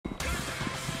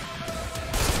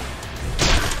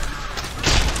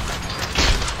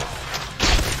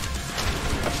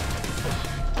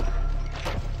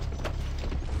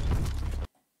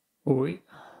Oui,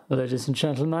 ladies and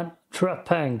gentlemen,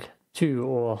 Trepang2,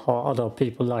 or how other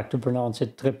people like to pronounce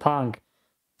it,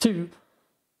 Trepang2,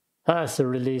 has a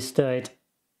release date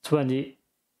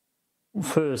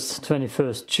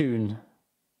 21st June.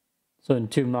 So in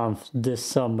 2 months, this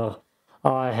summer.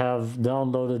 I have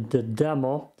downloaded the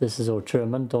demo. This is all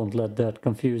German, don't let that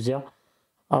confuse you.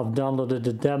 I've downloaded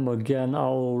the demo again. I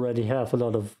already have a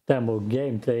lot of demo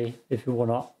gameplay if you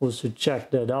wanna also check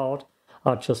that out.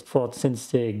 I just thought since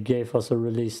they gave us a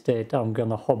release date, I'm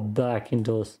gonna hop back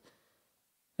into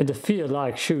the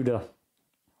F.E.A.R. shooter.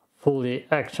 Fully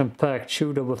action-packed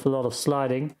shooter with a lot of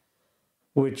sliding,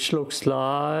 which looks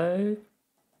like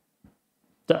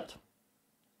that.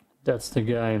 That's the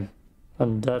game.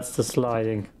 And that's the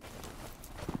sliding,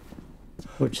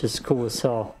 which is cool as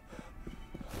hell.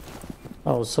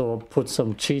 I also put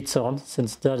some cheats on,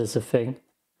 since that is a thing.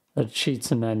 A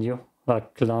cheats menu,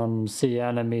 like clumsy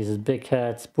enemies, big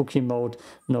head, spooky mode,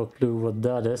 no clue what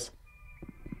that is.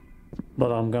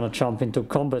 But I'm gonna jump into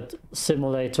combat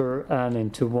simulator and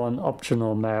into one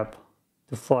optional map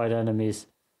to fight enemies.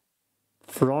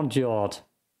 Front yard,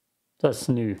 that's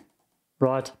new,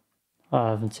 right? I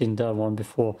haven't seen that one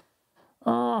before.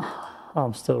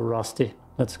 I'm still rusty.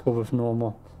 Let's go with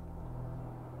normal.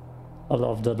 I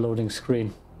love that loading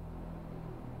screen.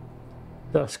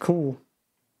 That's cool.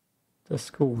 That's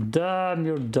cool. Damn,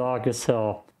 you're dark as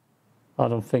hell. I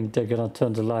don't think they're gonna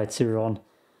turn the lights here on.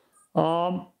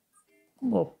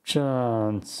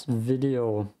 Options,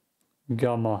 video,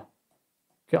 gamma.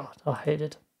 God, I hate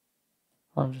it.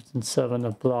 107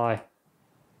 apply.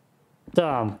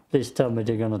 Damn, please tell me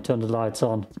they're gonna turn the lights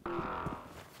on.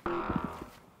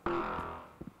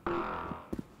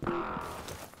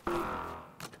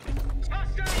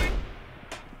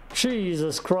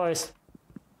 Jesus Christ.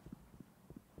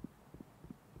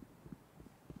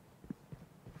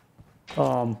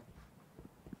 What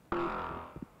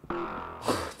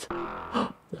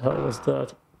the hell was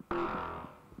that?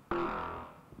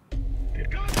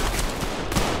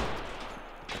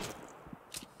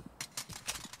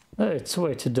 Hey, it's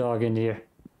way too dark in here.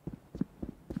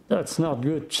 That's not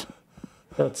good.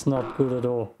 That's not good at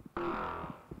all.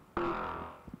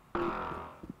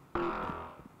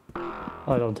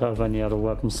 I don't have any other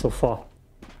weapons so far.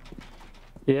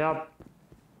 Yep.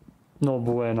 No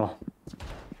bueno.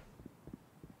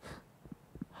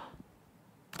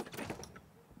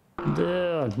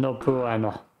 There, no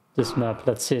bueno. This map,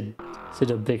 let's see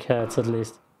the big heads at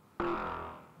least.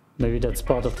 Maybe that's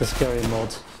part of the scary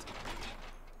mode.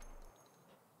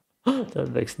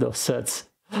 That makes no sense.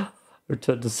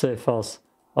 Return to safe house.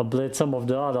 I played some of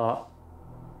the other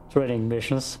training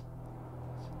missions,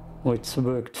 which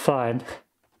worked fine.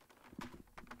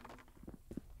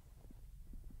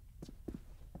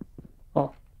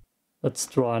 Oh, let's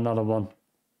try another one.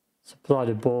 Supply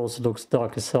the balls, looks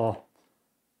dark as hell.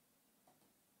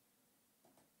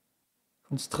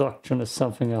 Construction is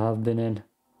something I have been in.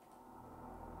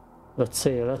 Let's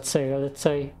see.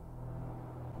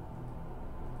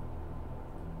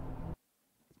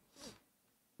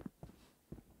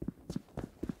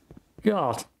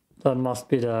 God, that must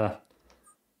be the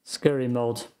scary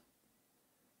mode.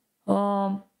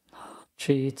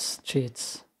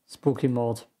 Cheats, spooky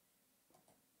mode.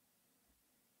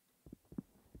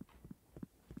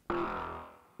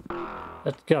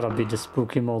 That gotta be the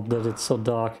spooky mode that it's so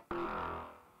dark.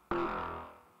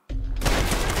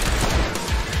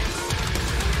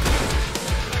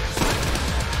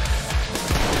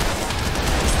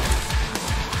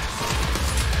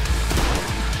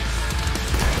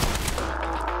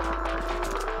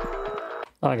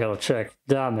 I gotta check,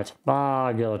 damn it.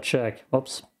 I gotta check.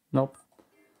 Oops, nope.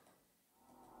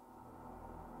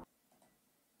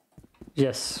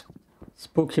 Yes,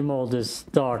 spooky mode is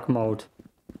dark mode.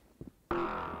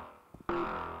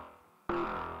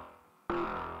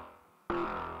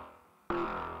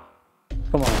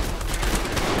 Come on.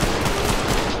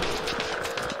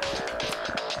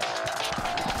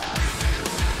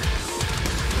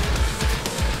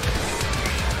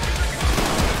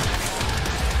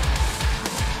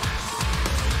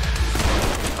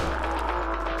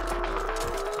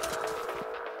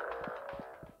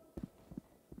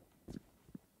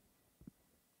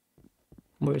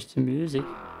 Where's the music?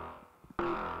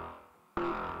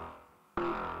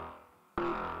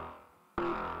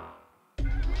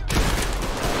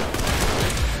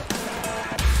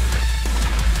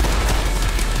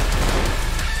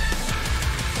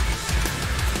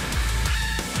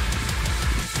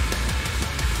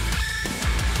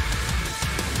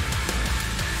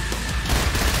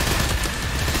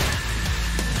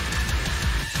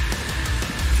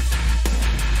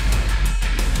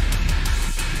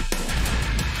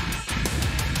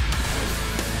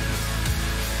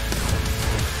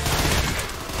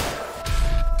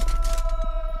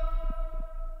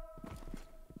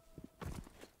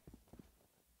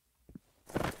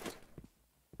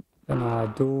 Can I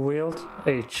do wield?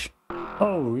 H.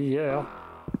 Oh yeah.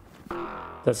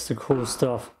 That's the cool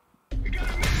stuff.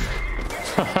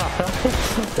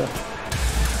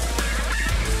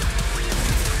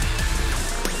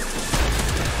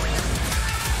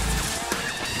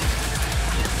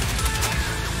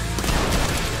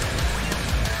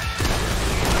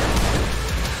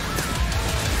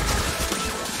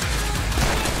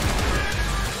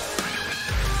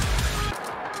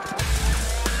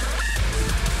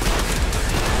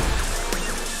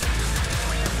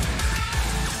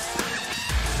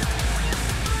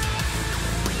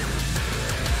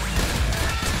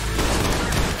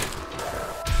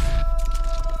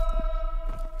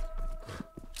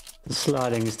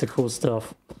 Sliding is the cool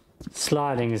stuff.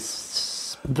 Sliding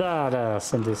is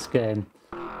badass in this game.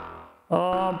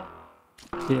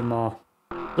 T.R.E.P.A.N.G.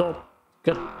 Don't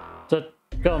get that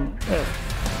gun. F.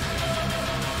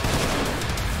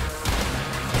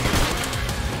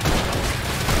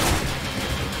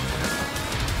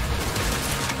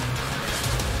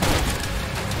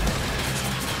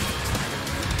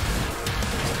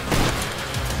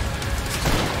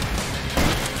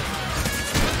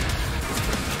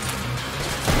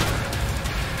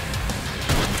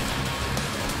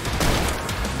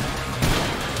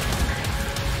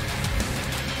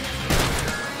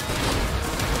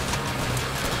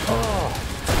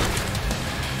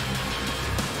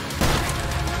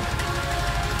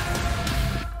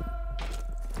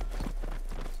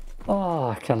 Oh,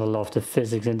 I kinda love the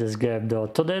physics in this game though.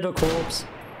 Tornado corpse!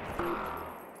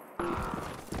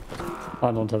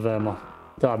 I don't have ammo.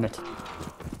 Damn it.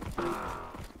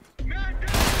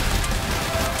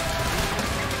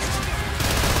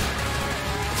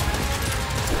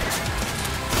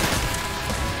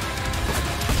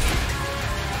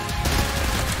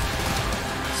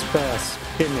 Spares,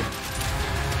 kill me.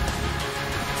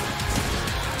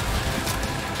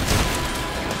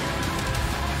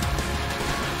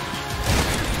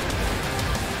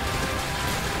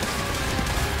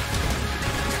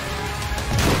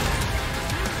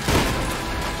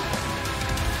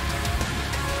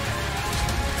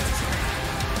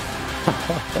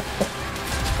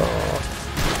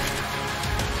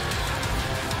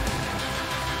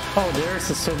 Oh, there's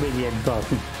a sommelier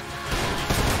button.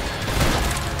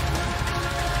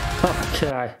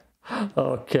 Okay.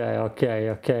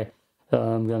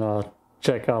 I'm gonna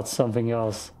check out something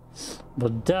else.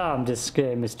 But damn, this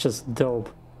game is just dope.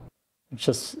 It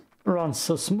just runs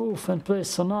so smooth and plays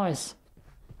so nice.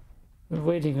 Been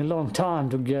waiting a long time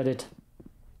to get it.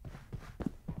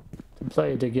 To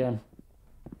play it again.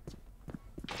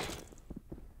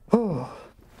 Oh,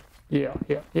 yeah.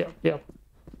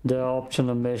 There are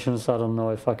optional missions. I don't know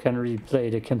if I can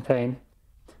replay the campaign.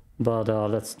 But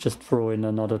let's just throw in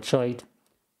another cheat.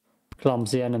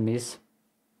 Clumsy enemies.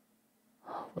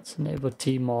 What's the neighbor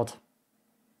T mod?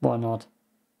 Why not?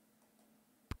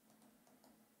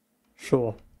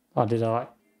 Sure. How did I?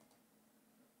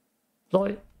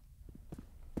 Fly.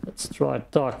 Let's try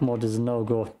it. Dark mode is a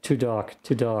no-go. Too dark.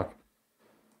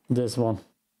 This one.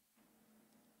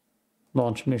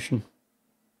 Launch mission.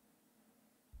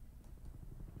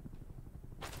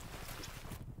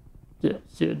 Yeah,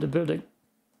 see in the building.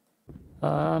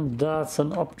 And that's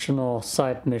an optional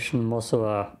side mission,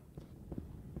 also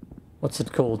what's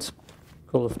it called?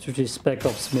 Call of Duty Spec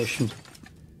Ops mission.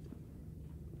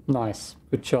 Nice,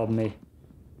 good job me.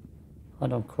 I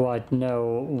don't quite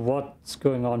know what's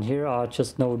going on here, I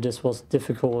just know this was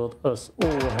difficult as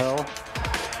all hell.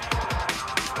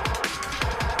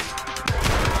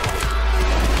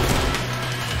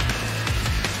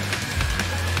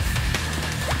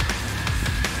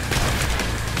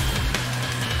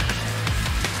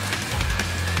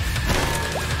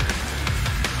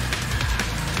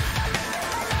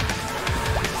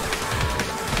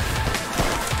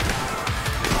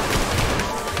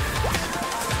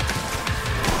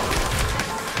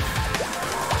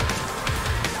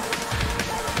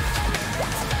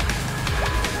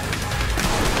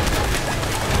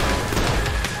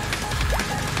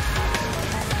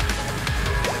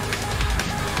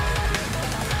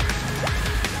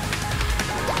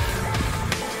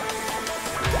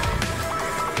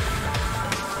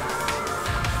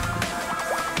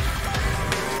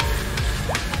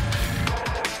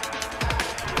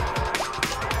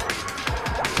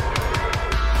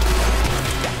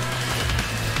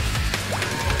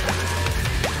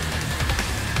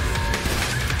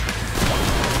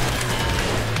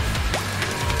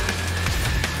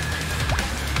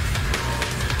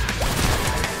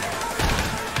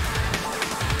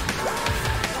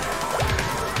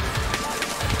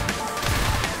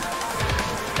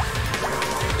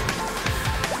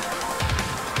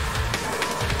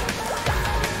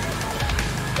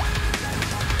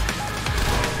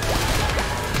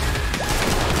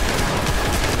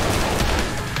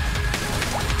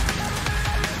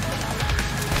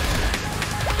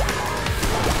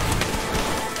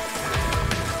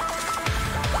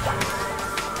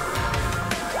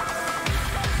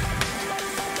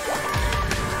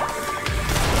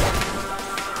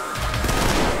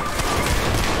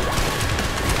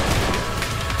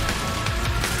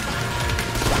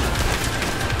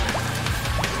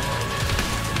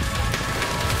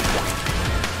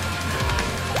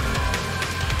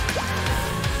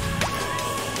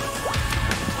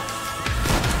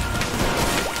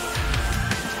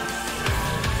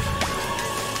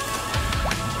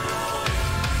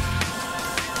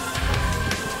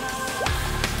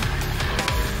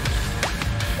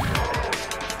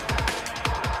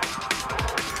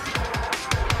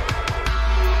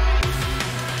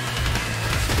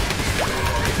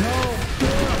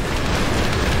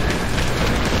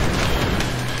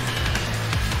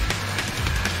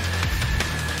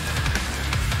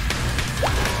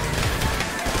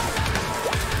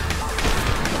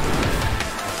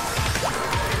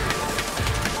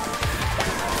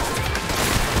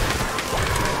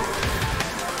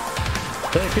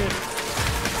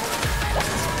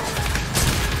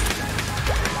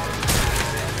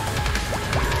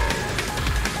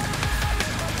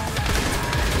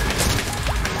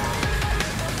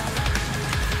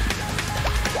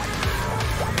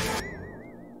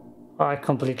 I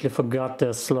completely forgot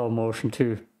the slow motion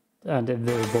too, and the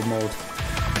variable mode.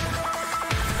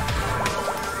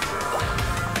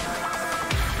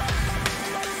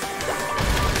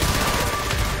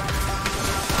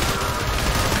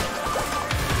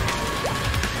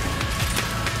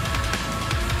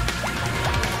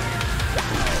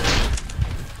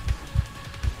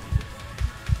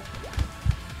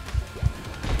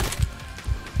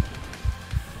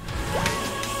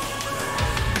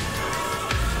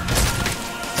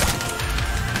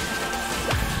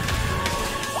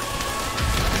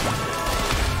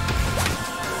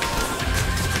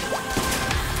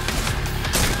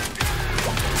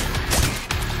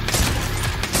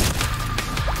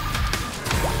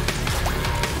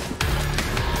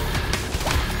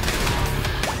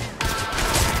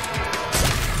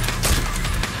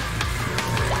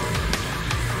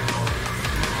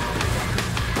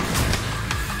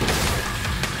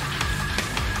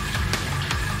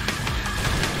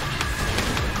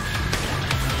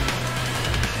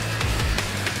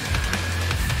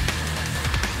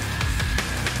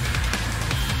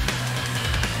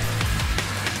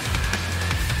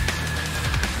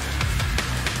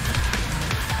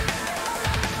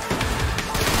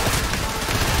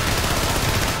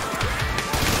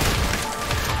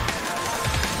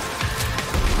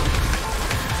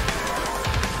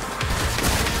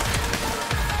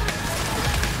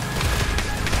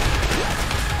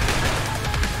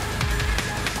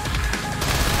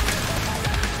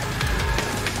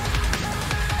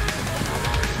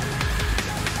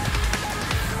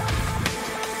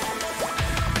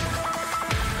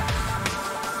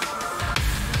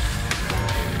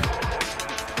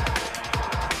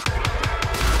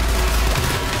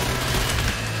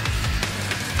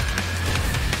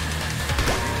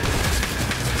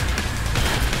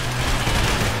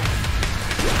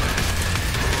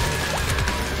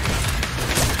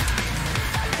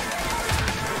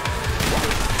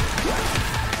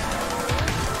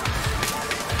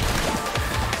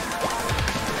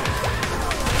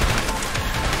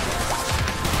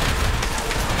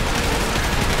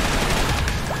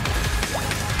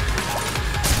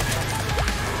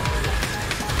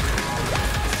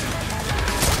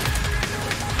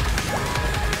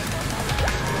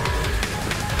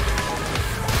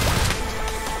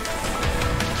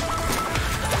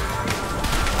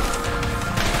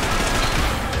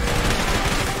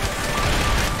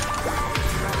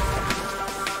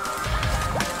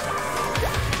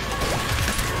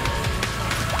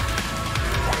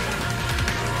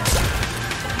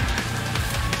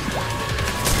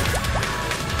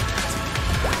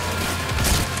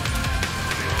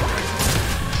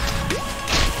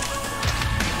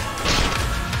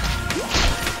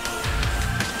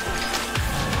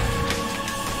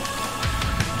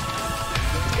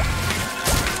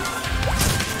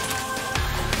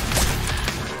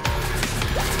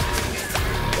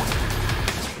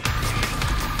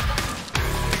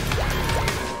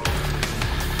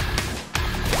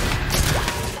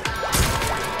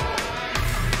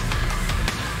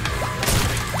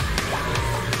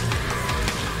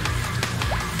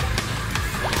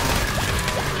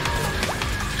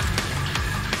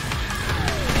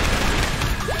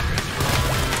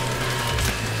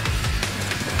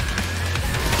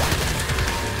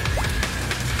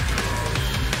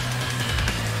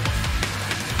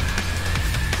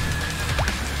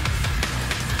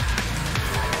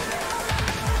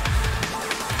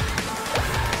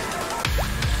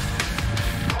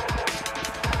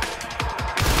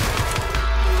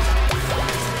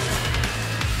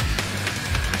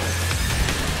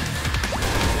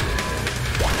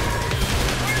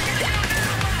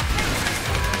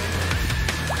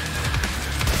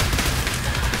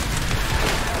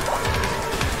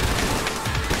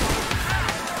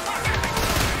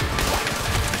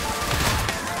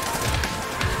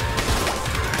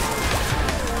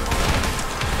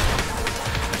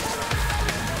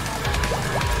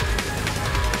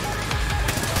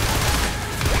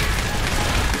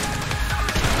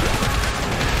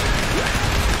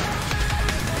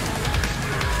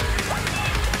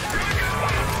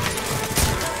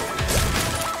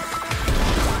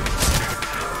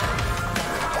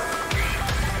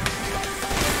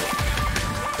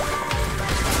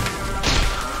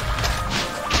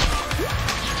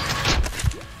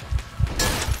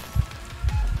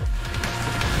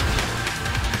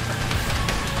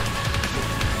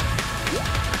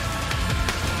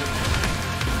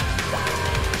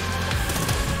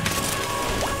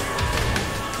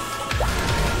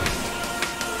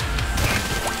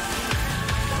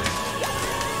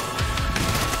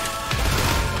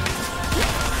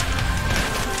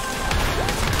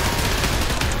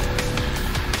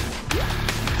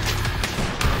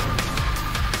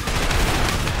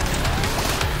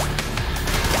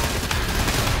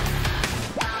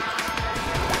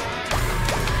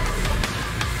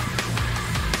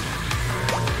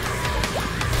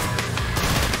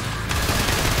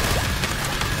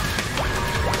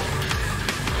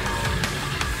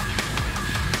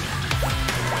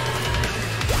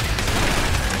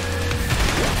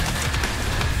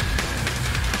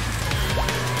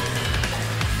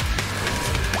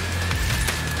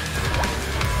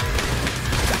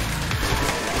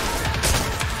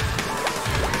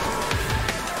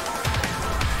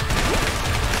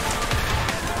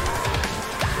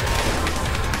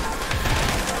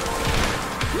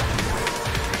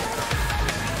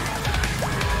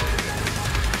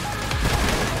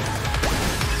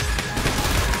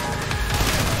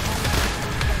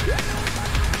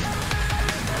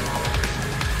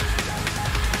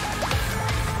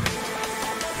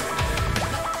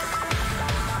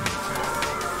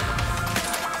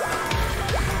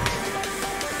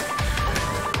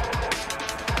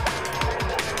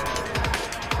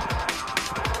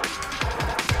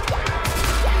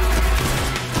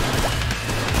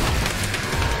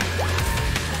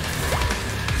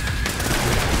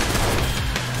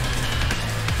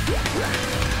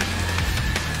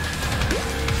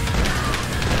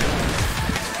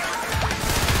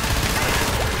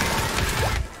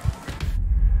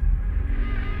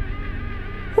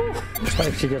 I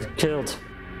actually got killed.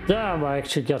 Damn, I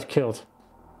actually got killed.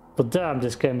 But damn,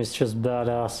 this game is just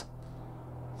badass.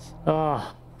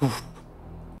 Ah.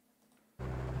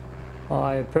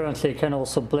 I apparently can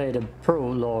also play the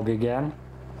prologue again.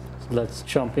 So let's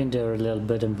jump in there a little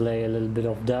bit and play a little bit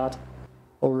of that.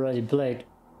 Already played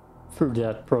through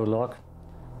that prologue.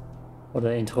 Or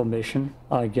the intro mission,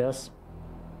 I guess.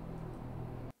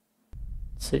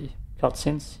 Let's see.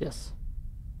 Cutscenes? Yes.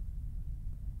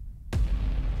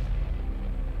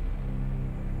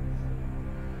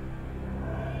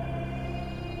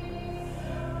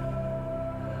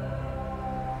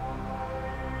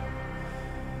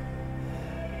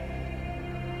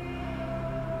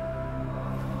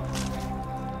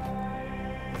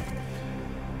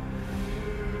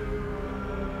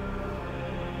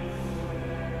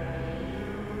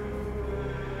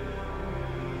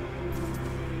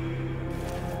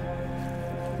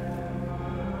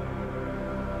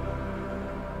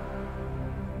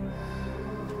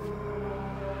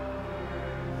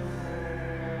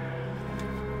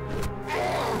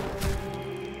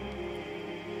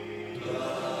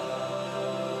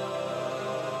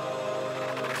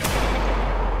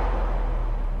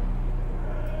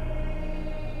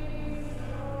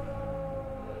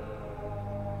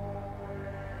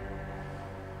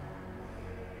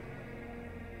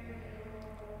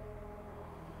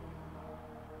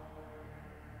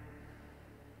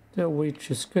 There we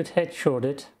just could headshot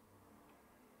it.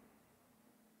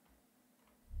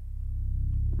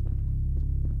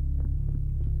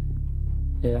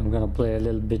 Yeah, I'm gonna play a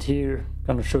little bit here.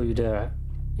 Gonna show you the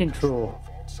intro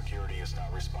Security is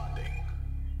not responding.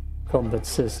 combat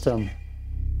system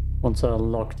once I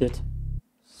unlocked it.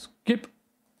 Skip.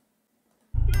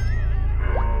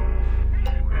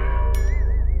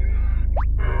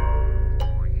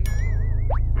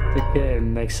 The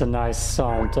game makes a nice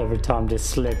sound every time they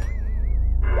slip.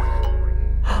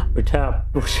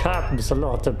 Which happens a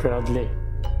lot apparently.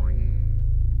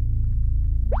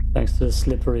 Thanks to the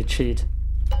slippery cheat.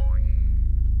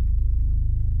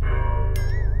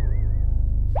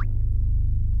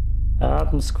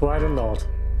 Happens quite a lot.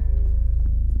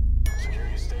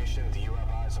 Security station, do you have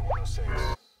eyes on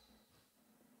 106?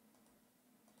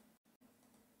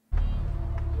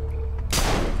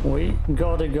 We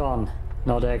got a gun.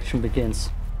 Now the action begins.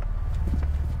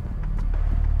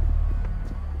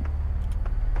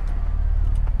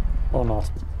 Or not.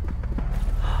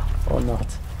 Or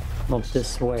not. Not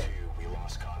this way. We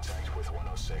lost contact with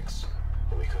 106,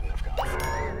 but we couldn't have gotten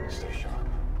through. Stay sharp.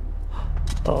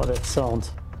 Oh, that sound.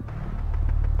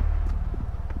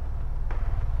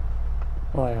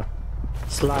 Oh yeah.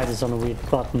 Slide is on a weird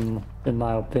button, in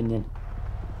my opinion.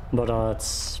 But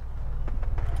it's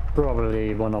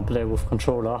probably when I play with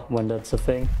controller, when that's a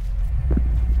thing.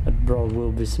 It probably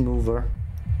will be smoother.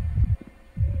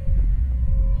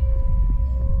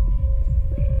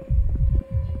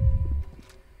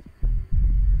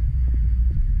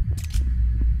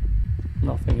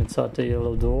 Nothing inside the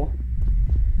yellow door.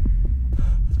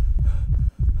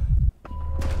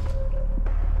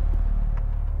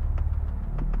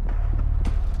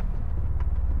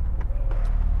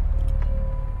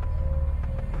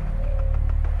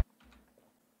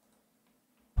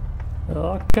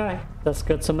 Okay, let's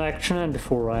get some action in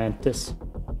before I end this.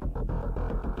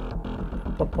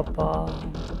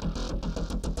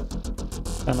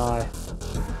 And I...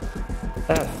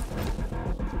 F.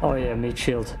 Oh yeah, meat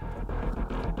shield.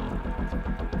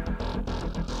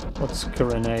 What's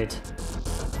grenade?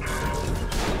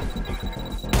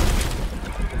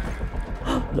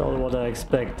 Not what I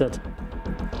expected.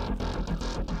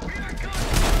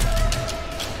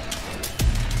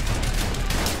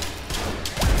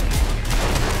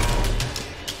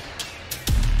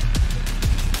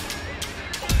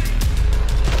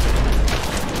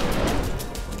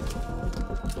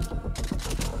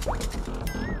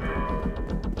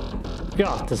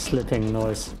 God, the slipping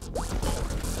noise.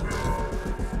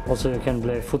 Also, you can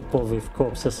play football with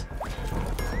corpses.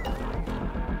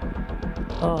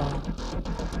 Ah,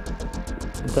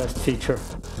 the best feature.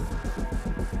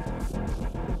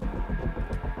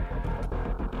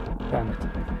 Damn it.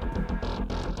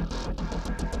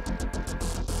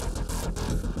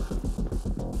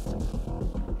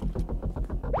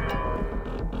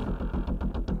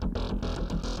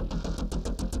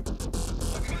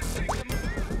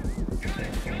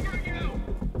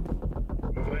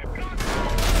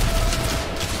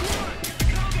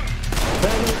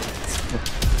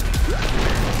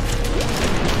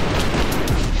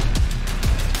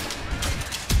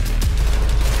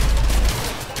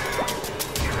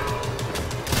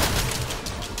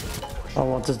 I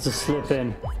wanted to slip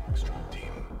in.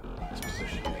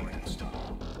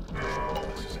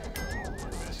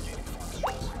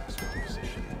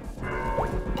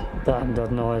 Damn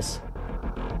that noise.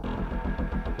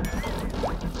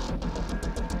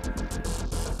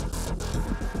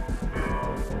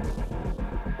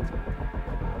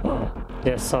 Oh,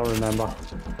 yes, I remember.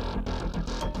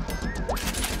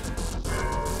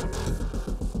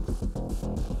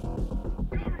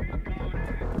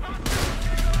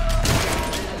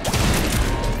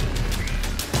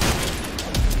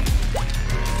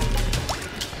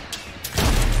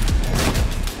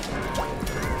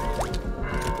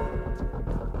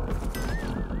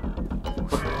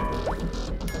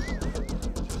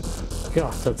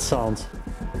 God, that sound.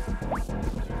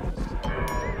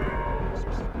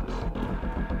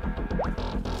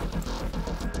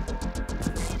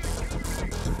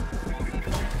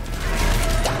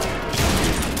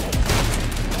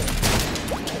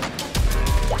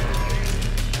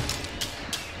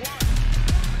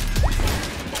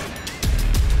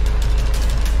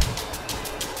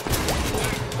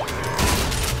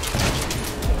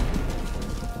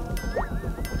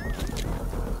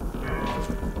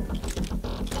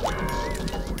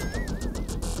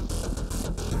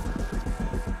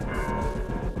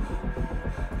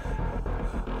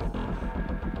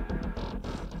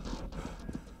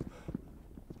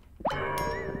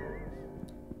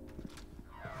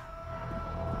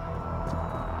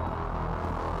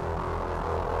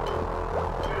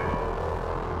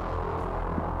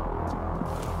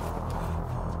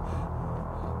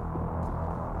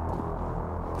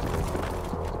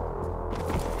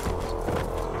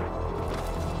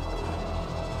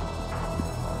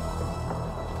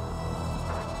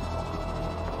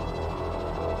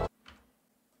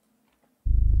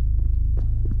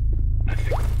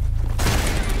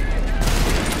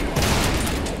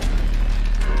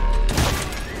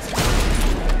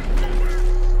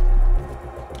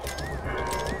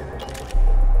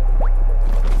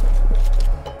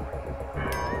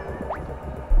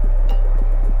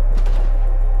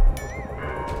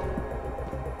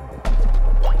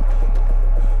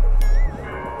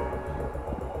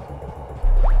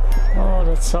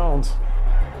 Sound.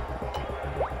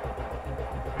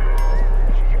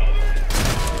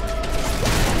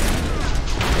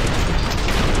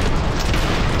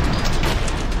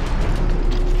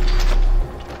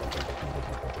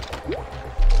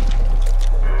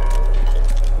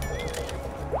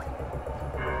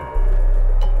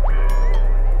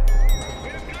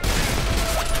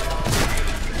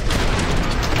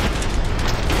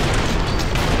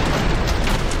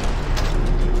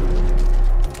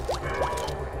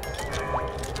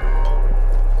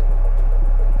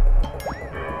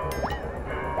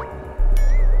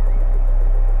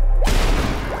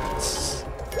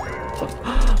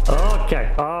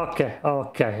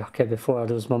 Okay, before I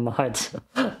lose my mind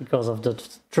because of the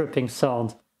tripping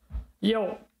sound.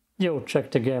 Yo,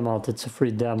 check the game out. It's a free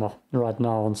demo right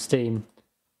now on Steam.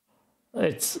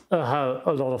 It's a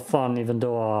lot of fun, even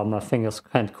though my fingers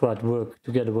can't quite work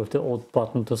together with the old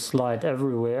button to slide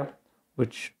everywhere,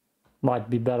 which might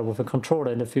be better with a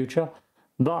controller in the future.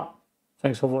 But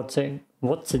thanks for watching.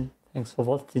 Thanks for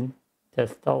watching.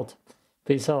 Test out.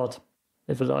 Peace out.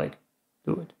 If you like,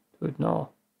 do it now.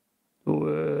 Do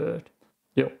it.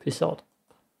 Yo, peace out.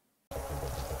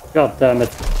 God damn it.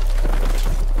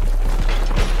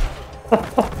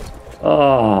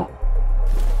 Oh.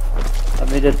 I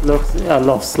mean, it looks... I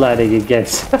love sliding in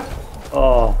games.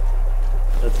 Oh.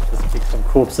 Let's just pick some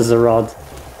corpses around.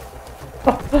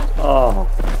 Oh.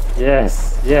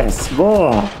 Yes,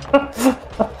 more.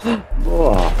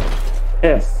 More.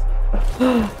 Yes.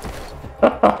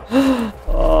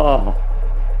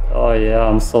 Oh yeah,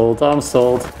 I'm sold.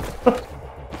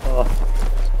 Oh.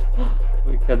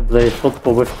 We can play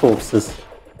football with corpses.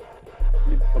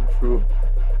 Dream come true.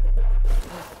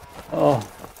 Oh.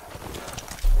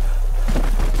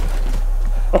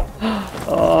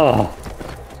 Oh.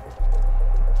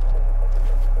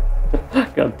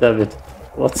 God damn it.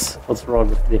 What's wrong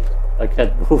with me? I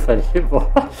can't move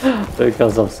anymore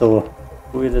because I'm so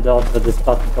weirded out with this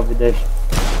button combination.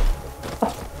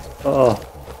 Oh.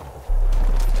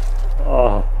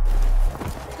 Oh.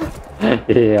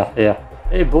 Yeah.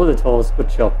 Hey, bullet holes, good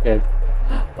job, game.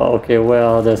 Okay,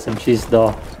 well, there's some cheese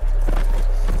now.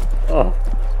 Oh.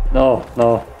 No.